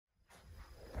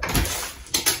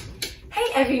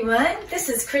Everyone, this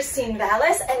is Christine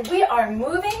Vales, and we are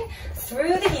moving through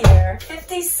the year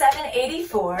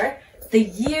 5784, the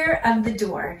year of the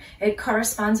door. It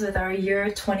corresponds with our year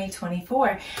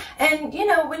 2024. And you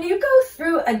know, when you go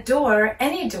through a door,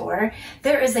 any door,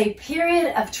 there is a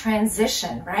period of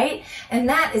transition, right? And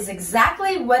that is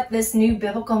exactly what this new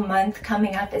biblical month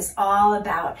coming up is all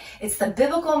about. It's the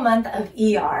biblical month of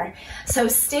IYAR. So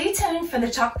stay tuned for the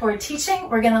Chalkboard teaching.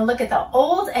 We're going to look at the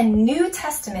Old and New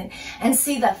Testament and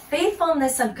see the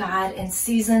faithfulness of God in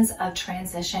seasons of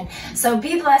transition. So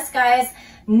be blessed, guys.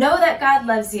 Know that God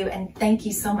loves you, and thank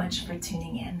you so much for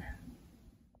tuning in.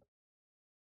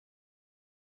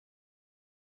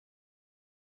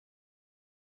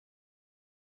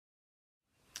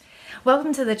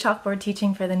 Welcome to the Chalkboard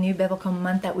teaching for the new biblical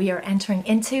month that we are entering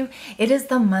into. It is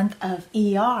the month of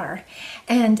IYAR.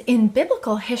 And in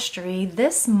biblical history,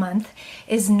 this month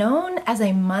is known as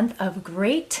a month of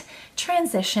great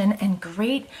transition and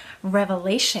great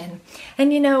revelation.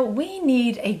 And you know, we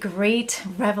need a great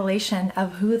revelation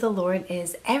of who the Lord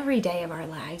is every day of our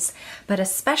lives, but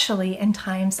especially in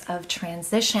times of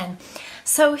transition.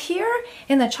 So here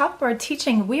in the Chalkboard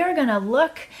teaching, we are going to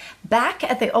look back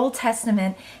at the Old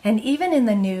Testament and even in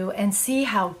the New and see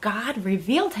how God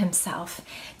revealed himself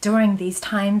during these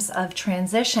times of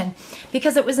transition.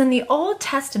 Because it was in the Old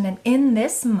Testament in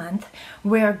this month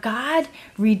where God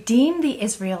redeemed the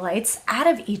Israelites out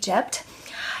of Egypt,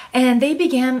 and they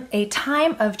began a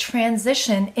time of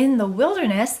transition in the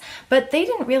wilderness, but they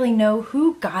didn't really know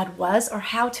who God was or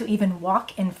how to even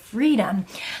walk in freedom.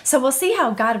 So we'll see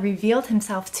how God revealed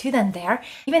himself to them there.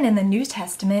 Even in the New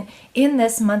Testament, in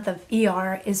this month of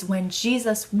IYAR is when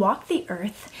Jesus walked the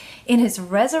earth in his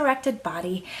resurrected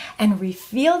body and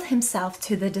revealed himself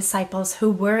to the disciples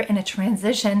who were in a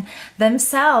transition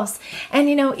themselves. And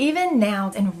you know, even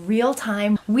now in real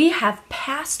time, we have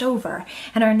passed over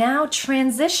and are now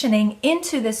transitioning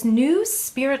into this new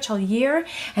spiritual year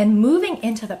and moving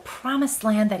into the promised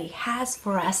land that he has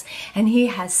for us, and he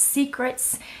has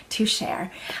secrets to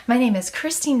share. My name is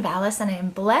Christine Vales, and I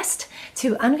am blessed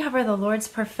to uncover the Lord's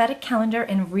prophetic calendar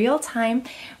in real time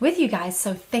with you guys.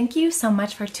 So thank you so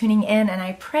much for tuning in, and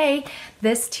I pray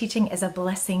this teaching is a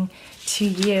blessing to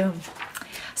you.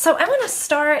 So I want to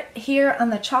start here on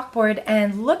the chalkboard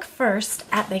and look first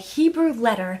at the Hebrew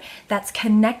letter that's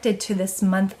connected to this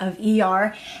month of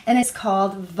IYAR, and it's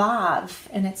called Vav,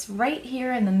 and it's right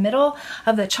here in the middle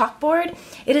of the chalkboard.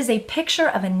 It is a picture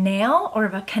of a nail or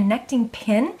of a connecting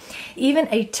pin, even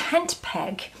a tent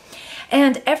peg.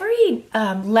 And every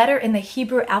letter in the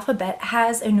Hebrew alphabet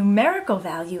has a numerical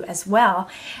value as well.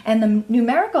 And the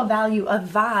numerical value of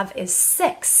Vav is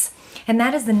 6. And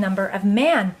that is the number of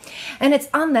man. And it's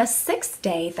on the 6th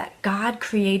day that God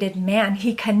created man.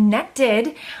 He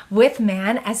connected with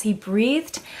man as he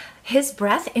breathed his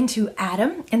breath into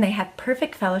Adam, and they had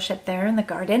perfect fellowship there in the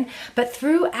garden. But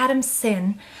through Adam's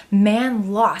sin,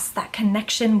 man lost that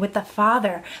connection with the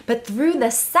Father. But through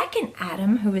the second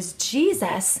Adam, who is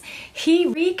Jesus, he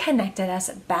reconnected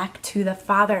us back to the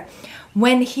Father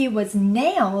when he was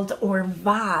nailed or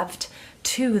vaved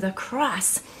to the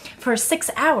cross for 6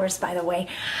 hours, by the way.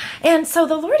 And so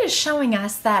the Lord is showing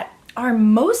us that our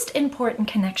most important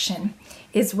connection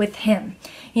is with him.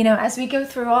 You know, as we go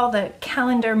through all the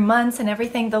calendar months and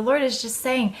everything, the Lord is just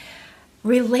saying,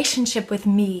 relationship with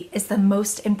me is the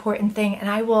most important thing, and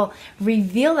I will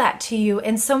reveal that to you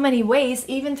in so many ways,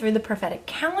 even through the prophetic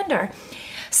calendar.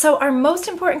 So our most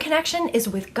important connection is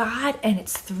with God, and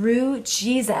it's through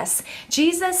Jesus.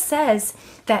 Jesus says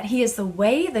that he is the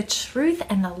way, the truth,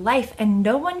 and the life, and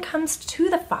no one comes to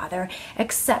the Father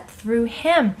except through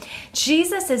him.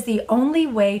 Jesus is the only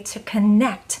way to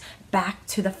connect back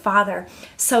to the Father.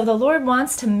 So the Lord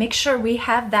wants to make sure we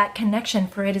have that connection,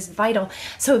 for it is vital.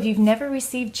 So if you've never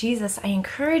received Jesus, I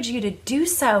encourage you to do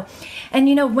so. And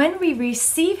you know, when we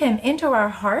receive him into our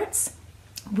hearts,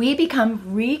 we become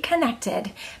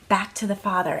reconnected back to the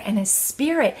Father, and his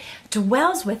Spirit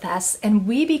dwells with us, and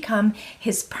we become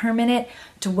his permanent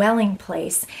dwelling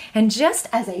place. And just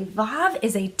as a Vav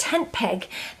is a tent peg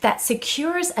that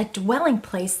secures a dwelling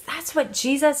place, that's what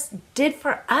Jesus did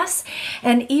for us.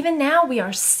 And even now we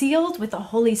are sealed with the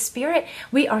Holy Spirit.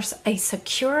 We are a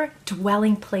secure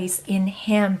dwelling place in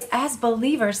him. As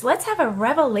believers, let's have a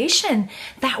revelation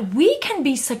that we can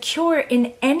be secure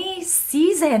in any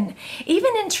season,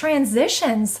 even in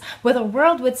transitions where the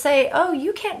world would say, oh,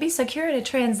 you can't be secure in a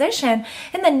transition.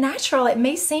 In the natural, it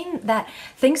may seem that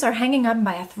things are hanging on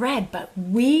by a thread, but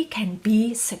we can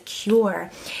be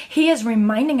secure. He is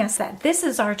reminding us that this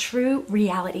is our true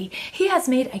reality. He has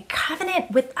made a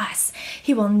covenant with us.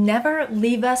 He will never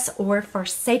leave us or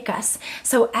forsake us.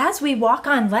 So as we walk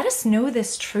on, let us know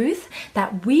this truth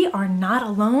that we are not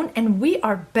alone and we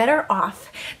are better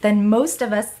off than most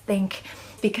of us think,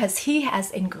 because he has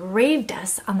engraved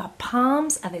us on the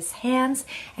palms of his hands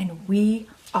and we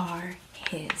are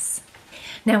his.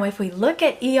 Now, if we look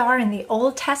at IYAR in the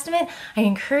Old Testament, I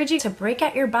encourage you to break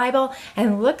out your Bible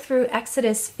and look through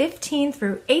Exodus 15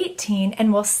 through 18,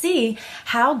 and we'll see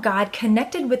how God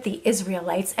connected with the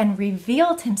Israelites and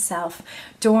revealed himself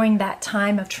during that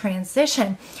time of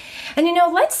transition. And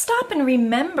let's stop and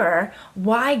remember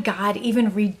why God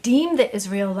even redeemed the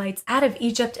Israelites out of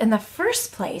Egypt in the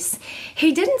first place.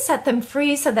 He didn't set them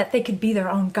free so that they could be their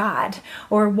own God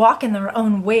or walk in their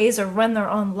own ways or run their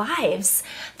own lives.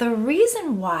 The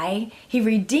reason why he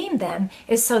redeemed them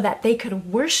is so that they could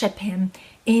worship him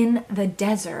in the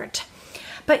desert.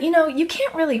 But you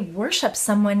can't really worship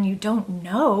someone you don't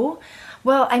know.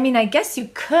 Well, I guess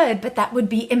you could, but that would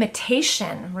be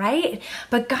imitation, right?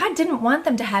 But God didn't want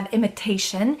them to have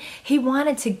imitation. He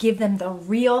wanted to give them the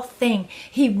real thing.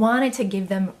 He wanted to give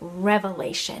them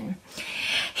revelation.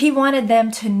 He wanted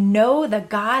them to know the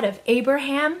God of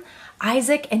Abraham,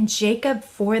 Isaac, and Jacob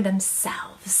for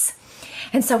themselves.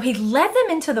 And so he led them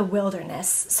into the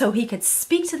wilderness so he could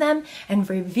speak to them and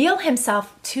reveal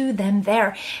himself to them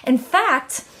there. In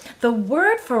fact, the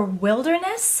word for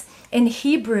wilderness in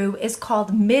Hebrew is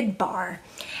called midbar.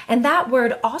 And that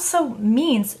word also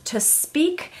means to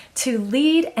speak, to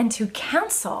lead, and to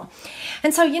counsel.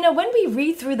 And so, when we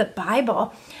read through the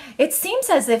Bible, it seems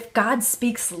as if God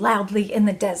speaks loudly in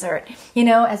the desert.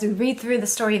 As we read through the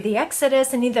story of the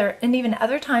Exodus and even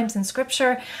other times in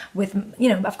Scripture with,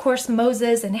 of course,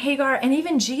 Moses and Hagar and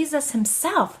even Jesus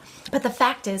himself. But the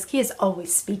fact is, he is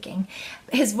always speaking.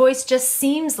 His voice just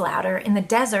seems louder in the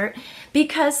desert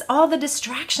because all the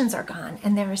distractions are gone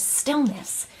and there is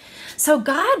stillness. So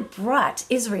God brought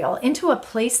Israel into a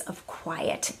place of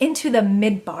quiet, into the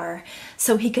midbar,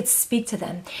 so he could speak to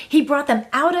them. He brought them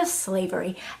out of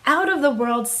slavery, out of the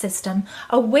world system,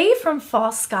 away from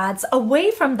false gods,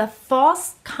 away from the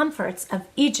false comforts of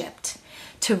Egypt,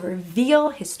 to reveal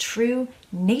his true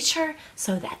nature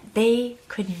so that they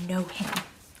could know him.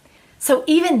 So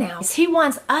even now, he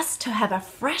wants us to have a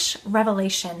fresh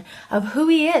revelation of who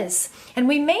he is. And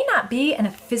we may not be in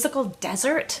a physical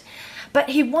desert,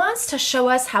 but he wants to show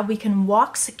us how we can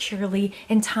walk securely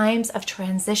in times of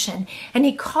transition. And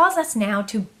he calls us now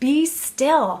to be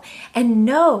still and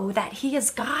know that he is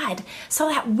God so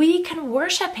that we can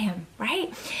worship him,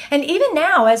 right? And even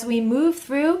now, as we move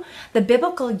through the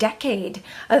biblical decade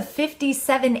of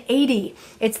 5780,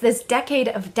 it's this decade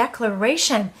of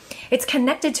declaration. It's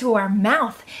connected to our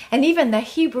mouth. And even the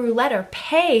Hebrew letter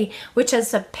Pei, which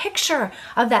is a picture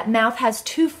of that mouth, has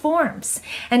two forms.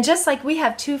 And just like we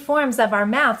have two forms of our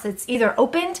mouths, it's either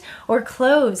opened or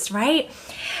closed, right?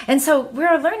 And so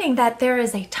we're learning that there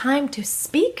is a time to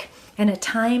speak and a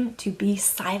time to be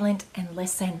silent and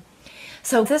listen.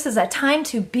 So this is a time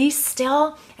to be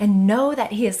still and know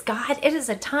that he is God. It is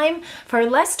a time for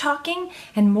less talking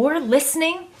and more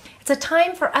listening. It's a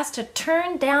time for us to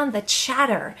turn down the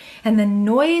chatter and the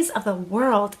noise of the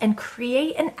world and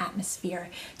create an atmosphere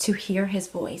to hear his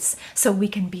voice so we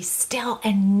can be still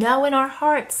and know in our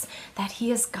hearts that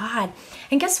he is God.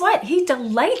 And guess what? He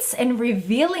delights in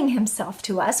revealing himself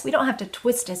to us. We don't have to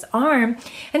twist his arm.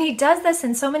 And he does this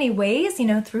in so many ways,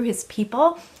 through his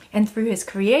people and through his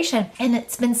creation. And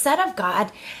it's been said of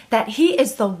God that he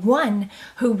is the one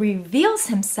who reveals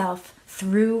himself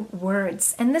through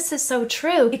words. And this is so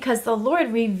true because the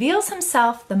Lord reveals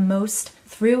himself the most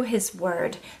through his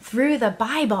word, through the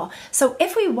Bible. So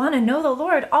if we want to know the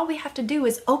Lord, all we have to do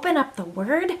is open up the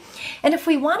word. And if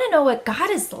we want to know what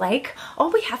God is like, all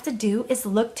we have to do is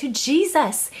look to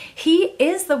Jesus. He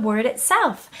is the word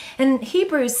itself. And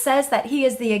Hebrews says that he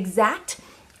is the exact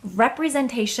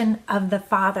representation of the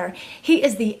Father. He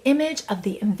is the image of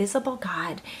the invisible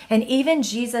God. And even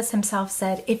Jesus himself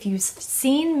said, if you've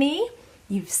seen me,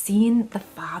 you've seen the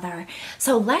Father.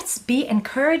 So let's be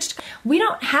encouraged. We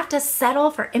don't have to settle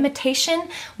for imitation.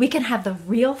 We can have the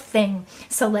real thing.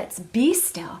 So let's be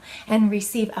still and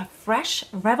receive a fresh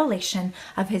revelation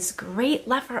of his great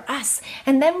love for us.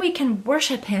 And then we can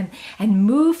worship him and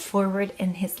move forward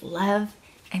in his love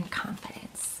and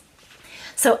confidence.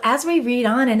 So as we read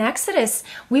on in Exodus,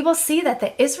 we will see that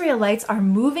the Israelites are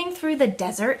moving through the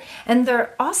desert, and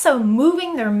they're also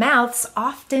moving their mouths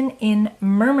often in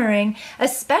murmuring,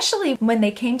 especially when they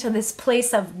came to this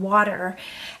place of water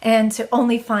and to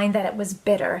only find that it was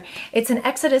bitter. It's in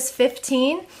Exodus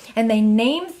 15, and they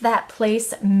named that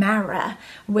place Marah,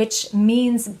 which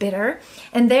means bitter.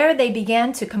 And there they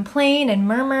began to complain and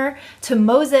murmur to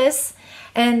Moses,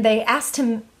 and they asked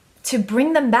him to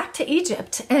bring them back to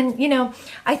Egypt. And,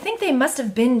 I think they must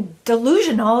have been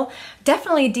delusional,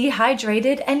 definitely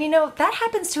dehydrated. And, that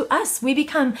happens to us. We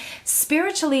become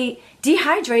spiritually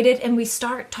dehydrated and we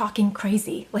start talking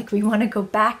crazy, like we want to go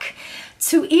back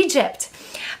to Egypt.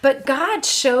 But God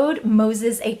showed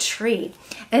Moses a tree,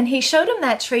 and he showed him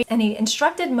that tree, and he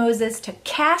instructed Moses to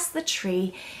cast the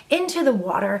tree into the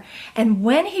water. And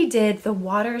when he did, the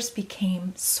waters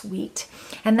became sweet.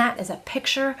 And that is a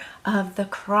picture of the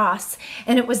cross.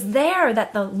 And it was there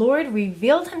that the Lord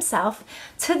revealed himself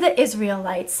to the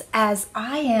Israelites as,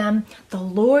 I am the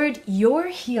Lord your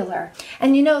healer.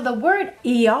 And the word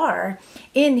IYAR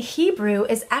in Hebrew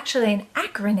is actually an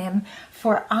acronym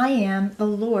for I am the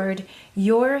Lord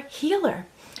your healer.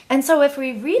 And so if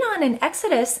we read on in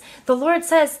Exodus, the Lord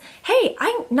says, hey,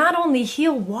 I not only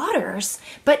heal waters,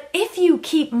 but if you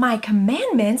keep my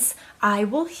commandments, I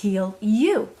will heal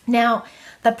you. Now,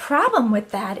 the problem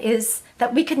with that is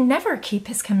that we could never keep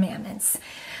his commandments.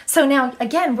 So now,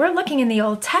 again, we're looking in the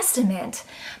Old Testament,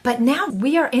 but now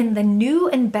we are in the new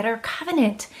and better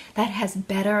covenant that has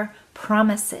better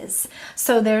promises.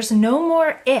 So there's no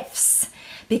more ifs,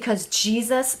 because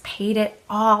Jesus paid it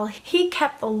all. He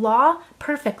kept the law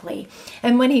perfectly.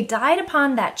 And when he died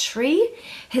upon that tree,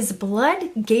 his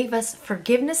blood gave us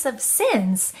forgiveness of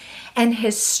sins, and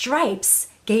his stripes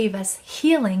gave us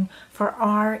healing for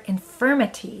our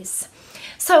infirmities.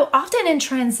 So often in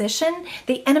transition,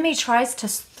 the enemy tries to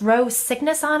throw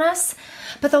sickness on us,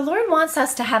 but the Lord wants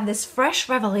us to have this fresh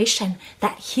revelation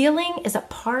that healing is a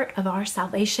part of our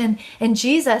salvation in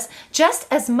Jesus, just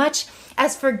as much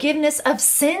as forgiveness of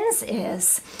sins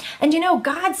is. And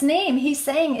God's name, he's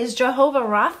saying, is Jehovah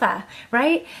Rapha,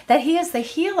 right? That he is the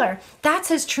healer. That's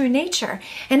his true nature.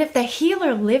 And if the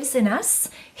healer lives in us,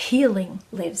 healing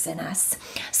lives in us.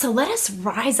 So let us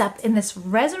rise up in this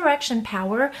resurrection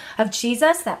power of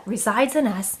Jesus that resides in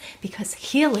us, because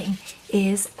healing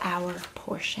is our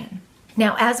portion.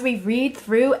 Now, as we read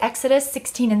through Exodus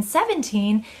 16 and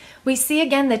 17, we see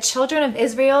again the children of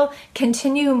Israel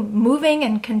continue moving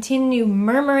and continue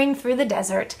murmuring through the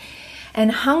desert,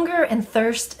 and hunger and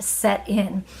thirst set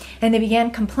in. And they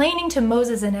began complaining to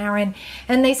Moses and Aaron,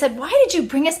 and they said, "Why did you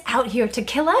bring us out here to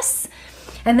kill us?"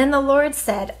 And then the Lord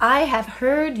said, "I have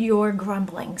heard your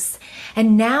grumblings,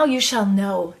 and now you shall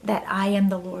know that I am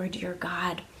the Lord your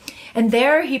God." And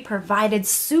there he provided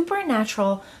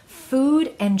supernatural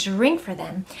food and drink for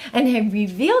them, and he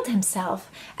revealed himself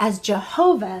as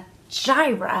Jehovah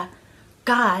Jireh,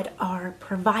 God our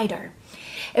provider.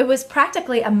 It was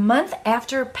practically a month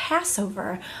after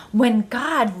Passover when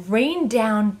God rained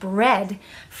down bread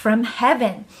from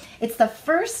heaven. It's the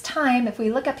first time, if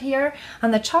we look up here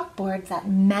on the chalkboard, that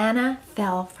manna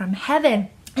fell from heaven.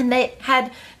 And they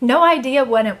had no idea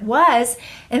what it was.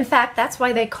 In fact, that's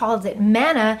why they called it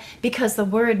manna, because the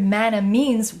word manna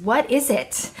means, what is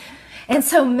it? And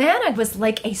so manna was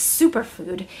like a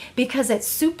superfood because it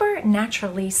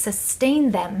supernaturally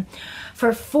sustained them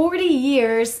for 40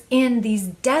 years in these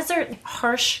desert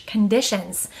harsh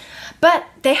conditions. But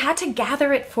they had to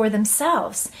gather it for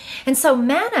themselves. And so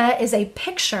manna is a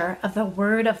picture of the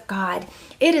Word of God.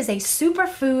 It is a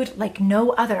superfood like no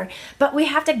other, but we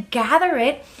have to gather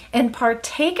it and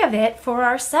partake of it for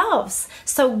ourselves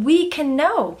so we can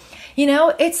know.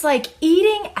 It's like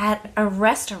eating at a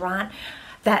restaurant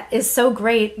that is so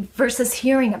great versus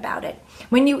hearing about it.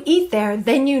 When you eat there,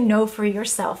 then you know for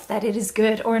yourself that it is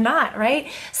good or not,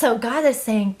 right? So God is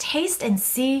saying, taste and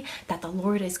see that the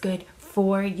Lord is good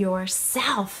for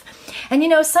yourself. And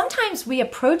sometimes we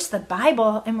approach the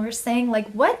Bible and we're saying, like,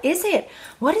 what is it?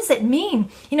 What does it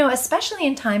mean? Especially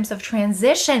in times of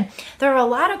transition, there are a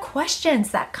lot of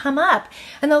questions that come up.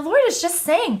 And the Lord is just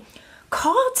saying,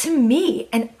 call to me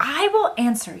and I will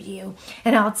answer you,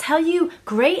 and I'll tell you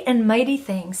great and mighty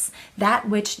things, that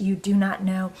which you do not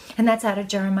know. And that's out of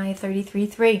Jeremiah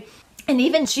 33:3. And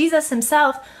even Jesus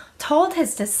himself told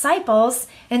his disciples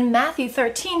in Matthew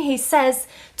 13, he says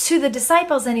to the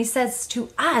disciples, and he says to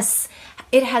us,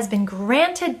 it has been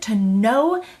granted to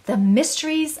know the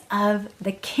mysteries of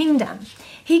the kingdom.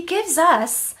 He gives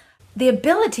us the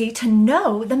ability to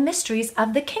know the mysteries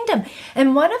of the kingdom.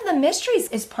 And one of the mysteries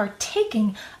is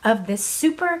partaking of this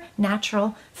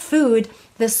supernatural food,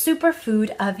 the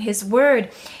superfood of his word.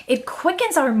 It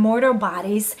quickens our mortal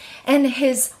bodies, and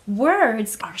his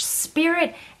words are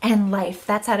spirit and life.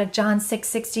 That's out of John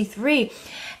 6:63.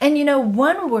 And you know,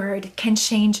 one word can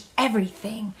change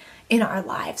everything in our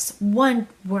lives. One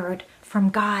word from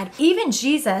God. Even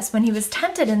Jesus, when he was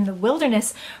tempted in the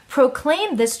wilderness,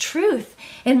 proclaimed this truth.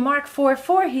 In Mark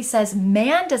 4:4, he says,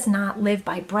 "Man does not live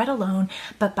by bread alone,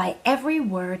 but by every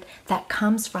word that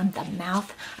comes from the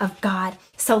mouth of God."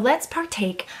 So let's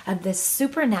partake of this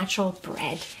supernatural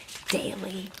bread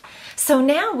daily. So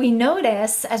now we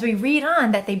notice as we read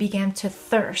on that they began to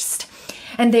thirst.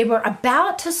 And they were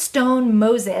about to stone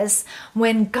Moses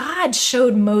when God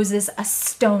showed Moses a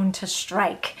stone to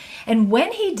strike. And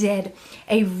when he did,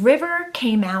 a river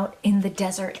came out in the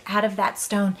desert out of that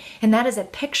stone. And that is a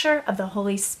picture of the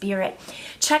Holy Spirit.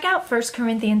 Check out 1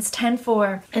 Corinthians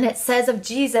 10:4. And it says of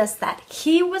Jesus that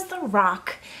he was the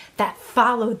rock that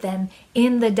followed them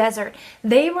in the desert.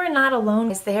 They were not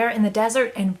alone there in the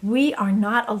desert, and we are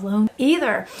not alone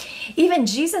either. Even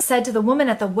Jesus said to the woman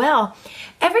at the well,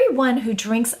 "Everyone who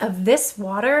drinks of this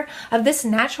water, of this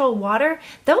natural water,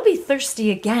 they'll be thirsty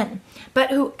again.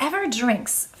 But whoever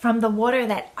drinks from the water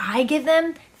that I give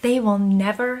them, they will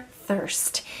never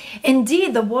thirst.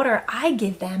 Indeed, the water I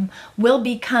give them will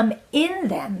become in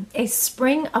them a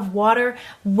spring of water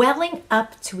welling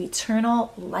up to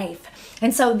eternal life."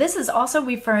 And so this is also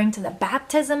referring to the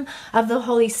baptism of the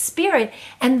Holy Spirit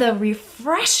and the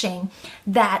refreshing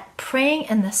that praying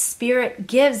in the Spirit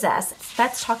gives us.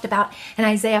 That's talked about in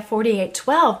Isaiah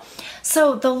 48:12.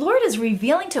 So the Lord is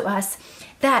revealing to us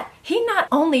that he not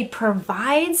only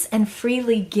provides and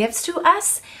freely gives to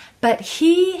us, but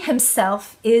he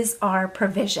himself is our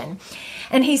provision.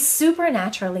 And he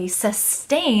supernaturally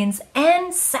sustains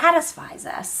and satisfies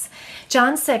us.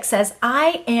 John 6 says,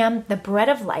 "I am the bread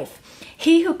of life.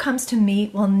 He who comes to me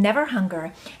will never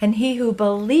hunger, and he who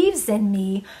believes in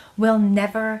me will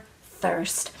never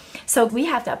thirst." So we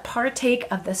have to partake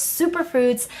of the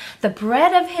superfoods, the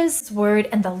bread of his word,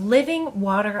 and the living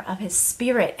water of his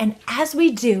spirit. And as we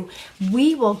do,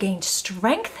 we will gain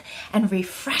strength and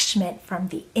refreshment from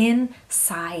the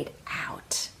inside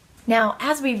out. Now,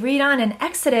 as we read on in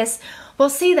Exodus, we'll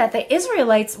see that the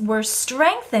Israelites were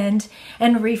strengthened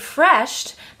and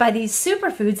refreshed by these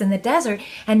superfoods in the desert,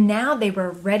 and now they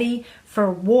were ready for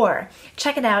war.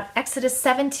 Check it out, Exodus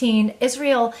 17,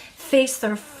 Israel faced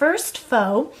their first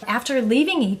foe after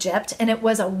leaving Egypt, and it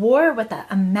was a war with the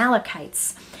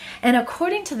Amalekites. And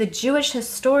according to the Jewish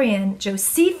historian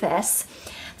Josephus,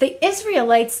 the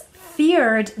Israelites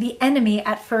feared the enemy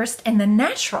at first in the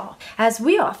natural, as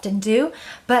we often do.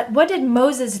 But what did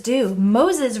Moses do?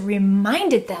 Moses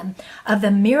reminded them of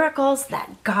the miracles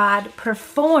that God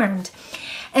performed.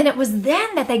 And it was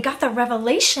then that they got the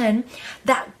revelation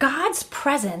that God's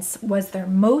presence was their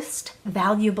most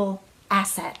valuable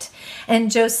asset.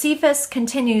 And Josephus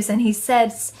continues, and he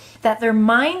says that their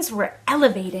minds were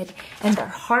elevated and their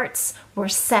hearts were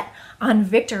set on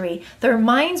victory. Their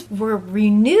minds were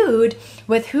renewed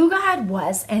with who God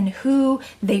was and who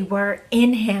they were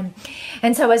in him.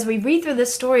 And so as we read through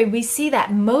this story, we see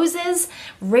that Moses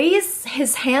raised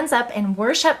his hands up in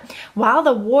worship while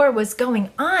the war was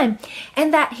going on,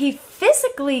 and that he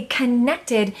physically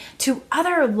connected to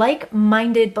other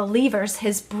like-minded believers,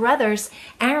 his brothers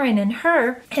Aaron and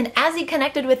Hur. And as he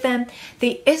connected with them,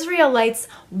 the Israelites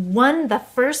won the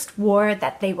first war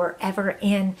that they were ever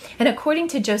in. And according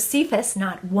to Josephus,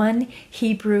 not one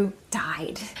Hebrew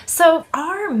died. So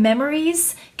our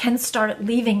memories can start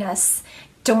leaving us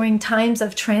during times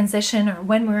of transition or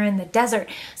when we're in the desert.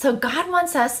 So God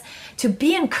wants us to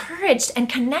be encouraged and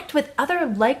connect with other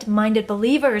like-minded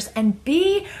believers and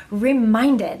be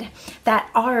reminded that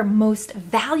our most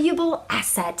valuable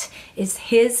asset is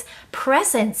his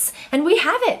presence. And we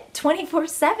have it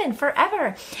 24/7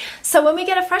 forever. So when we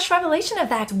get a fresh revelation of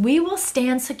that, we will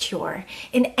stand secure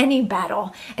in any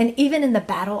battle, and even in the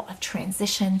battle of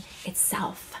transition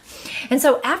itself. And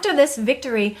so after this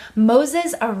victory,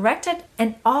 Moses erected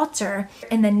an altar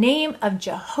in the name of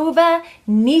Jehovah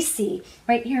Nissi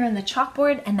right here on the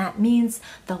chalkboard, and that means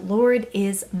the Lord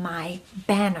is my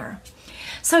banner.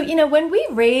 So, you know, when we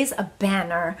raise a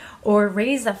banner or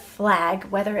raise a flag,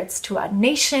 whether it's to a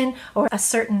nation or a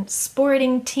certain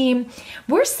sporting team,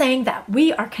 we're saying that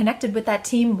we are connected with that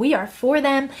team. We are for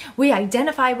them. We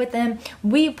identify with them.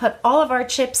 We put all of our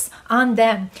chips on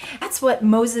them. That's what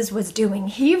Moses was doing.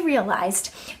 He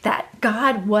realized that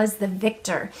God was the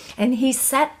victor, and he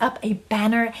set up a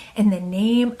banner in the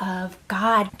name of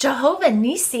God. Jehovah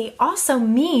Nissi also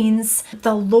means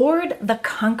the Lord the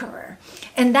Conqueror.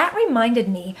 And that reminded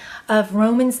me of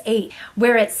Romans 8,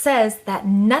 where it says that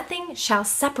nothing shall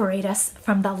separate us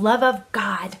from the love of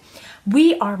God.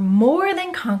 We are more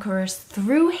than conquerors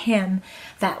through him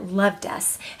that loved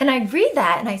us. And I read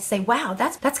that and I say, wow,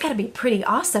 that's got to be pretty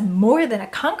awesome, more than a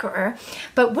conqueror.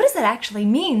 But what does that actually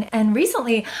mean? And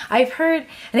recently I've heard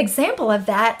an example of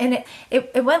that, and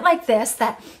it went like this,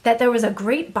 that there was a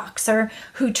great boxer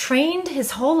who trained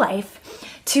his whole life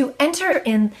to enter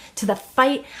into the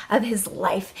fight of his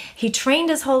life. He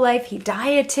trained his whole life, he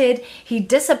dieted, he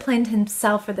disciplined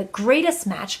himself for the greatest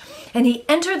match, and he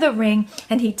entered the ring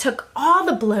and he took all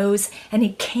the blows and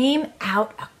he came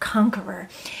out a conqueror.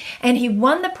 And he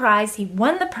won the prize, he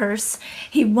won the purse,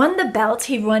 he won the belt,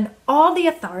 he won all the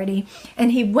authority,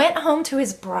 and he went home to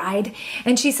his bride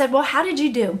and she said, well, how did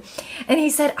you do? And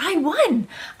he said, I won.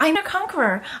 I'm a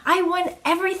conqueror. I won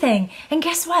everything. And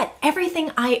guess what?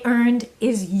 Everything I earned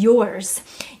is yours.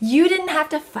 You didn't have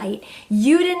to fight.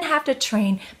 You didn't have to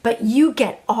train, but you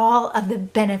get all of the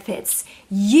benefits.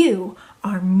 You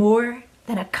are more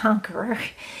than a conqueror.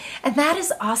 And that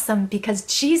is awesome because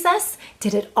Jesus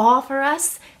did it all for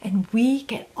us and we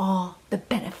get all the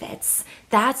benefits.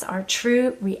 That's our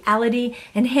true reality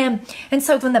in him. And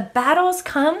so when the battles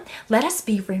come, let us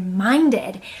be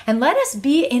reminded and let us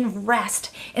be in rest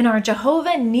in our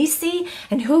Jehovah Nissi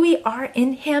and who we are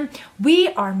in him. We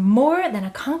are more than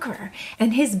a conqueror,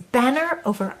 and his banner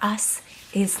over us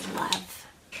is love.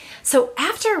 So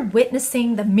after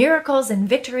witnessing the miracles and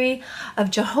victory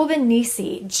of Jehovah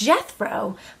Nissi,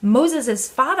 Jethro, Moses'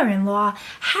 father-in-law,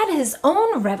 had his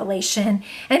own revelation,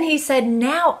 and he said,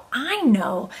 now I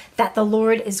know that the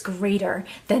Lord is greater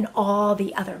than all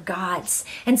the other gods.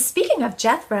 And speaking of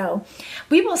Jethro,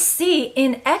 we will see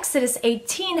in Exodus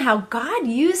 18 how God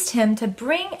used him to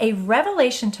bring a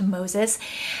revelation to Moses,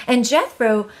 and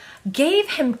Jethro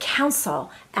gave him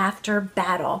counsel after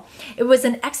battle. It was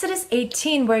in Exodus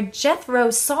 18 where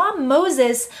Jethro saw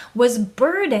Moses was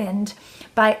burdened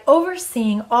by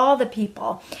overseeing all the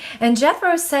people. And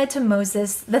Jethro said to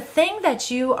Moses, the thing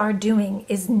that you are doing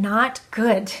is not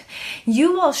good.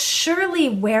 You will surely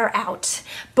wear out,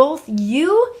 both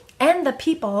you and the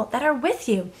people that are with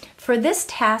you, for this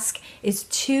task is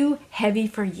too heavy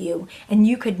for you, and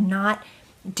you could not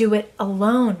do it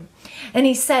alone. And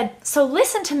he said, so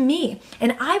listen to me,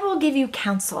 and I will give you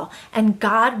counsel, and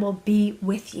God will be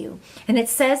with you. And it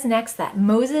says next that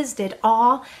Moses did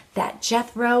all that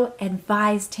Jethro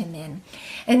advised him in.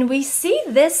 And we see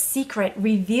this secret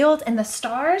revealed in the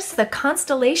stars. The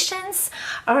constellations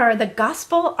or the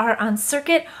gospel are on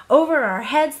circuit over our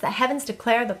heads. The heavens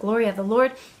declare the glory of the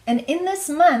Lord. And in this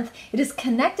month, it is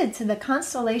connected to the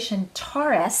constellation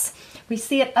Taurus. We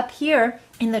see it up here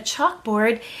in the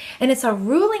chalkboard, and it's a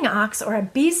ruling ox or a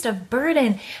beast of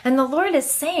burden. And the Lord is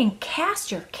saying,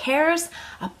 cast your cares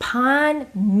upon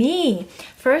me.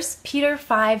 1 Peter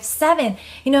 5:7.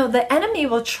 You know, the enemy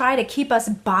will try to keep us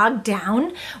bogged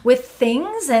down with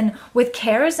things and with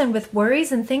cares and with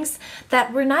worries and things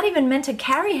that we're not even meant to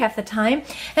carry half the time.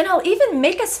 And he'll even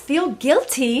make us feel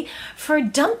guilty for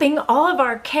dumping all of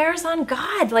our cares on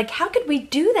God. Like, how could we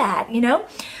do that, you know?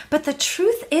 But the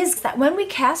truth is that when we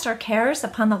cast our cares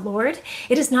upon the Lord,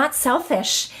 it is not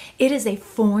selfish. It is a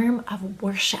form of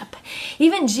worship.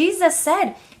 Even Jesus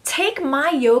said, take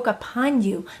my yoke upon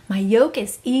you. My yoke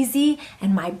is easy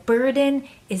and my burden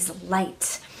is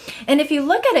light. And if you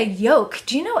look at a yoke,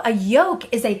 do you know a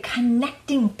yoke is a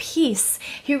connecting piece?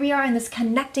 Here we are in this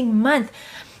connecting month.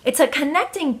 It's a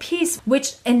connecting piece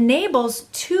which enables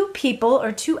two people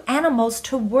or two animals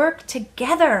to work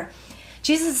together.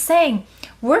 Jesus is saying,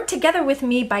 work together with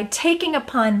me by taking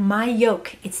upon my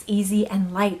yoke. It's easy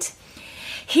and light.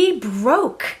 He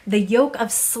broke the yoke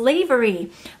of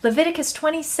slavery, Leviticus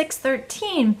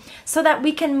 26:13, so that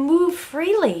we can move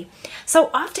freely. So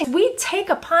often we take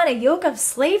upon a yoke of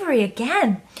slavery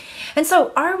again. And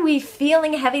so are we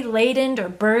feeling heavy laden or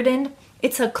burdened?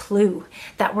 It's a clue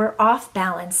that we're off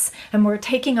balance and we're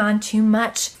taking on too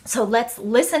much. So let's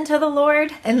listen to the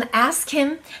Lord and ask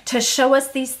him to show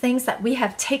us these things that we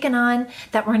have taken on,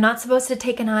 that we're not supposed to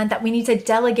take on, that we need to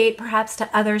delegate perhaps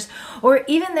to others, or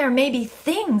even there may be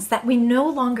things that we no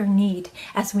longer need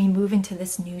as we move into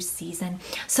this new season.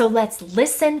 So let's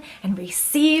listen and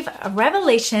receive a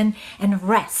revelation and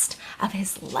rest of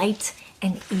his light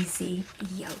and easy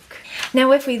yoke.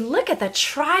 Now, if we look at the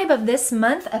tribe of this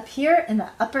month up here in the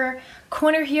upper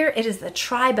corner here, it is the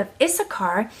tribe of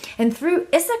Issachar. And through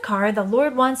Issachar, the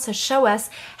Lord wants to show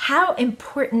us how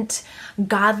important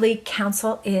godly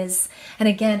counsel is. And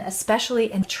again,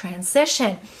 especially in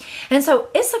transition. And so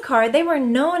Issachar, they were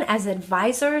known as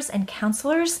advisors and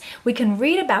counselors. We can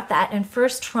read about that in 1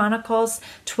 Chronicles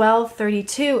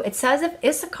 12:32. It says of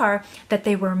Issachar that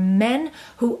they were men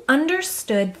who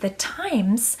understood the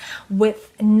times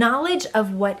with knowledge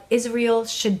of what Israel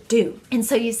should do. And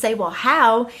so you say, well,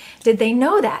 how did they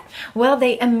know that? Well,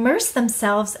 they immersed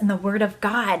themselves in the Word of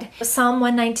God. Psalm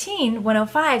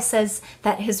 119:105 says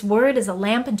that His Word is a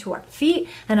lamp unto our feet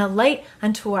and a light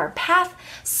unto our path.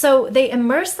 So they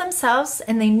immersed themselves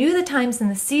and they knew the times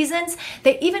and the seasons.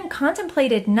 They even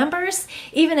contemplated numbers,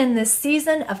 even in this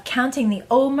season of counting the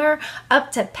Omer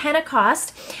up to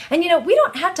Pentecost. And we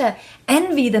don't have to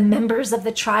envy the members of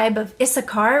the tribe of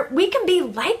Issachar. We can be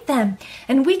like them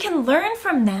and we can learn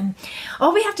from them.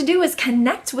 All we have to do is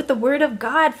connect with the Word of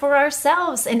God for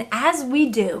ourselves. And as we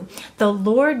do, the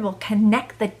Lord will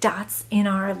connect the dots in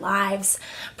our lives.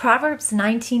 Proverbs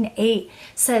 19:8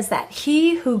 says that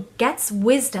he who gets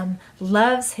wisdom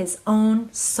loves his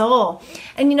own soul.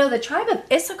 And the tribe of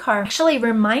Issachar actually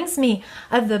reminds me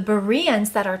of the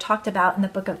Bereans that are talked about in the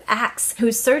book of Acts,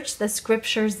 who search the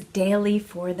scriptures daily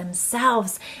for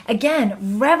themselves.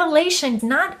 Again, revelation,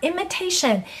 not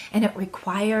imitation, and it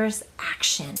requires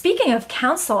action. Speaking of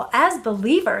counsel, as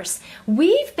believers,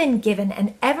 we've been given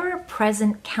an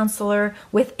ever-present counselor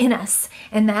within us,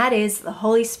 and that is the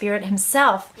Holy Spirit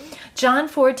Himself. John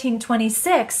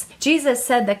 14:26, Jesus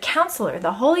said, the counselor,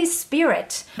 the Holy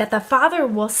Spirit, that the Father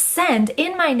will send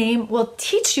in my name will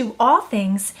teach you all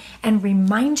things and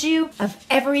remind you of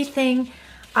everything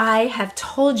I have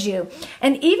told you.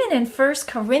 And even in 1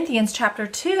 Corinthians chapter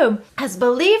 2, as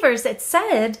believers, it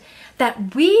said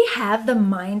that we have the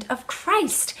mind of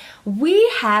Christ. We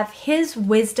have His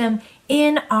wisdom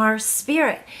in our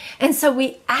spirit. And so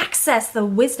we access the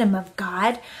wisdom of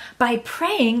God by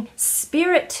praying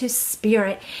spirit to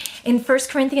spirit. In 1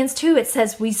 Corinthians 2, it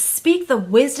says we speak the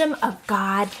wisdom of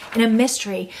God in a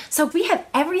mystery. So we have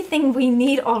everything we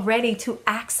need already to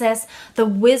access the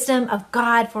wisdom of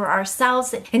God for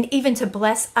ourselves and even to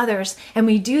bless others. And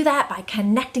we do that by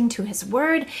connecting to His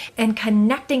Word and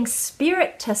connecting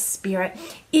spirit to spirit,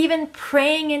 even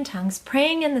praying in tongues,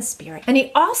 praying in the Spirit. And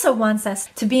He also wants us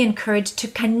to be encouraged to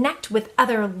connect with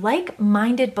other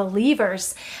like-minded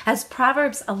believers. As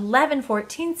Proverbs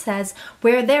 11:14 says,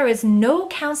 where there is no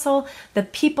counsel, the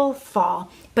people fall,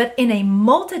 but in a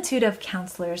multitude of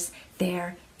counselors,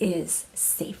 there is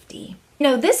safety.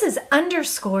 This is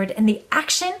underscored in the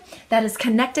action that is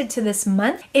connected to this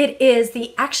month. It is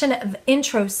the action of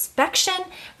introspection,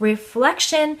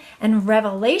 reflection, and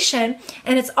revelation.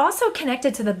 And it's also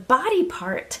connected to the body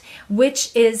part,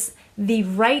 which is the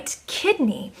right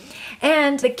kidney.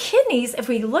 And the kidneys, if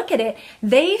we look at it,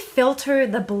 they filter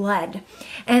the blood.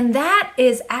 And that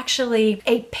is actually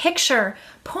a picture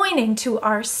pointing to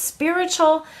our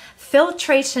spiritual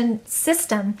filtration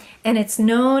system, and it's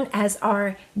known as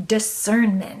our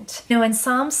discernment. In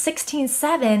Psalm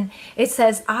 16:7, it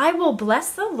says, I will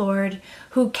bless the Lord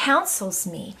who counsels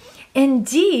me.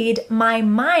 Indeed, my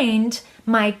mind,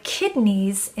 my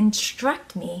kidneys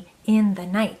instruct me in the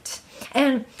night.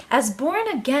 And as born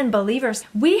again believers,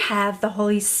 we have the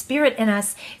Holy Spirit in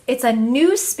us. It's a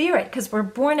new spirit because we're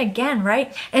born again,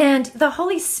 right? And the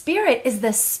Holy Spirit is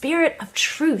the Spirit of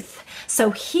truth. So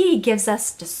He gives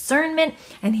us discernment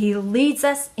and He leads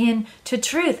us into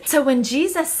truth. So when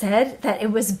Jesus said that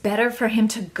it was better for Him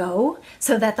to go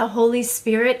so that the Holy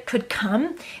Spirit could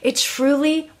come, it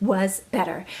truly was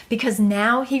better because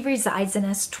now He resides in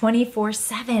us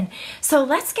 24/7. So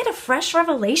let's get a fresh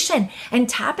revelation and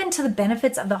tap into the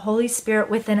benefits of the Holy Spirit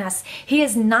within us. He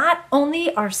is not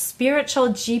only our spiritual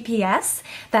GPS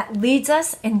that leads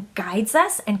us and guides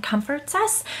us and comforts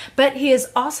us, but He is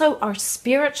also our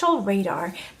spiritual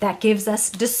radar that gives us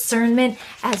discernment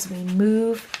as we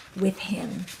move with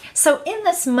Him. So in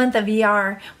this month of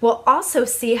IYAR, we'll also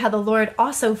see how the Lord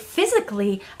also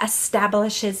physically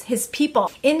establishes His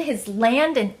people in His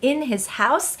land and in His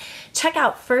house. Check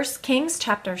out 1 Kings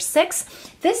chapter 6.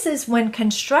 This is when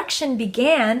construction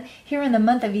began here in the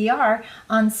month of IYAR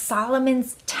on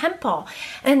Solomon's temple.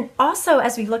 And also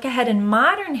as we look ahead in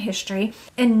modern history,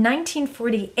 in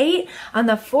 1948, on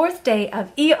the 4th day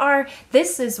of IYAR,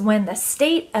 this is when the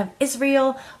state of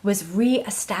Israel was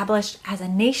re-established as a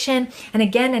nation. And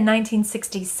again in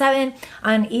 1967,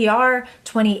 on IYAR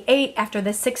 28, after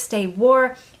the 6-day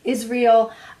war,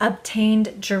 Israel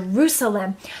obtained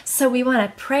Jerusalem. So we want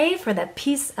to pray for the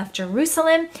peace of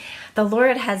Jerusalem. The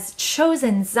Lord has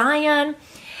chosen Zion.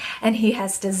 and he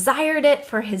has desired it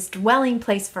for his dwelling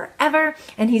place forever,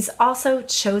 and he's also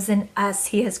chosen us.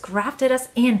 He has grafted us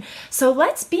in. So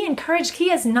let's be encouraged.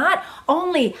 He is not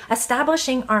only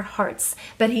establishing our hearts,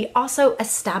 but he also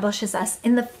establishes us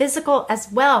in the physical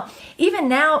as well. Even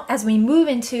now, as we move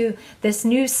into this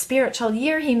new spiritual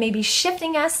year, he may be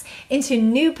shifting us into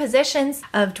new positions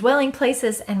of dwelling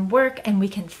places and work, and we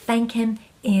can thank him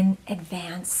in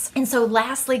advance. And so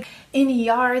lastly, in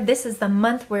IYAR, this is the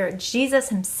month where Jesus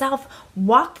himself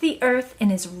walked the earth in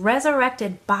his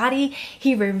resurrected body.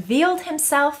 He revealed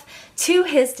himself to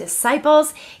his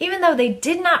disciples, even though they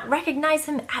did not recognize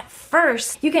him at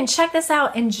first. You can check this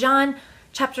out in John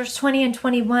chapters 20 and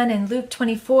 21 and Luke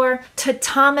 24. To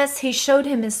Thomas, he showed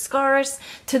him his scars.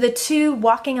 To the two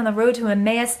walking on the road to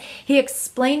Emmaus, he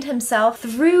explained himself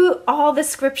through all the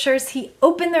scriptures. He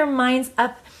opened their minds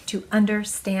up to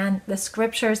understand the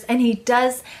scriptures, and he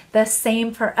does the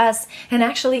same for us, and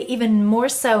actually even more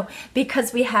so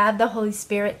because we have the Holy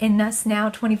Spirit in us now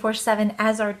 24/7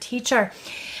 as our teacher.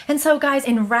 And so guys,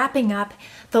 in wrapping up,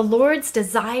 the Lord's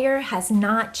desire has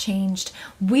not changed.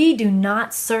 We do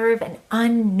not serve an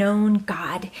unknown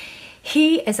God.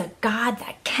 He is a God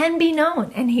that can be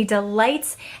known, and he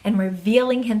delights in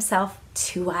revealing himself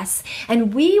to us.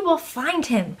 And we will find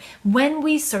him when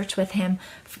we search with him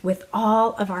with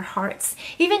all of our hearts.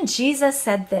 Even Jesus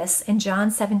said this in John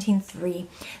 17:3.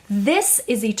 This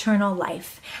is eternal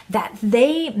life, that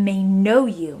they may know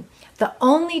you, the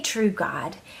only true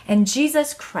God, and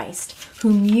Jesus Christ,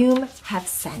 whom you have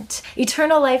sent.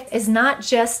 Eternal life is not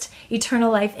just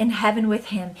eternal life in heaven with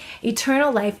him.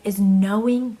 Eternal life is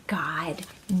knowing God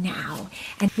now,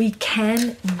 and we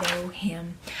can know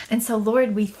him. And so,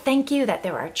 Lord, we thank you that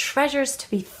there are treasures to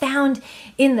be found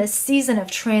in this season of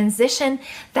transition,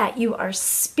 that you are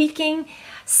speaking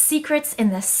secrets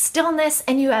in the stillness,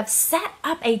 and you have set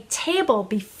up a table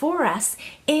before us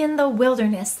in the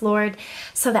wilderness, Lord,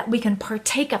 so that we can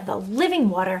partake of the living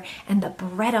water and the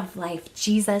bread of life,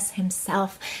 Jesus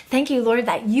himself. Thank you, Lord,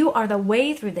 that you are the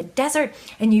way through the desert,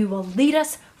 and you will lead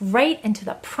us right into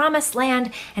the promised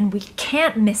land, and we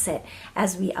can't miss it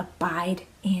as we abide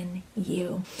in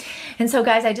you. And so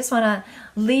guys, I just want to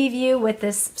leave you with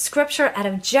this scripture out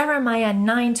of Jeremiah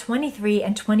 9:23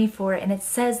 and 24, and it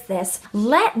says this: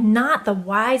 "Let not the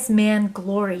wise man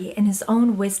glory in his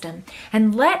own wisdom,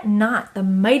 and let not the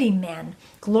mighty man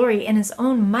glory in his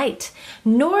own might,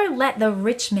 nor let the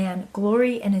rich man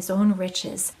glory in his own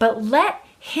riches, but let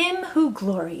him who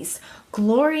glories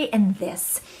glory in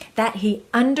this, that he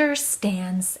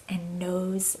understands and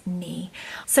knows me."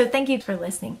 So thank you for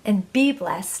listening, and be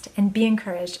blessed and be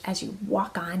encouraged as you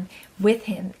walk on with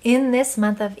him in this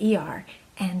month of IYAR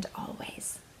and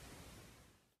always.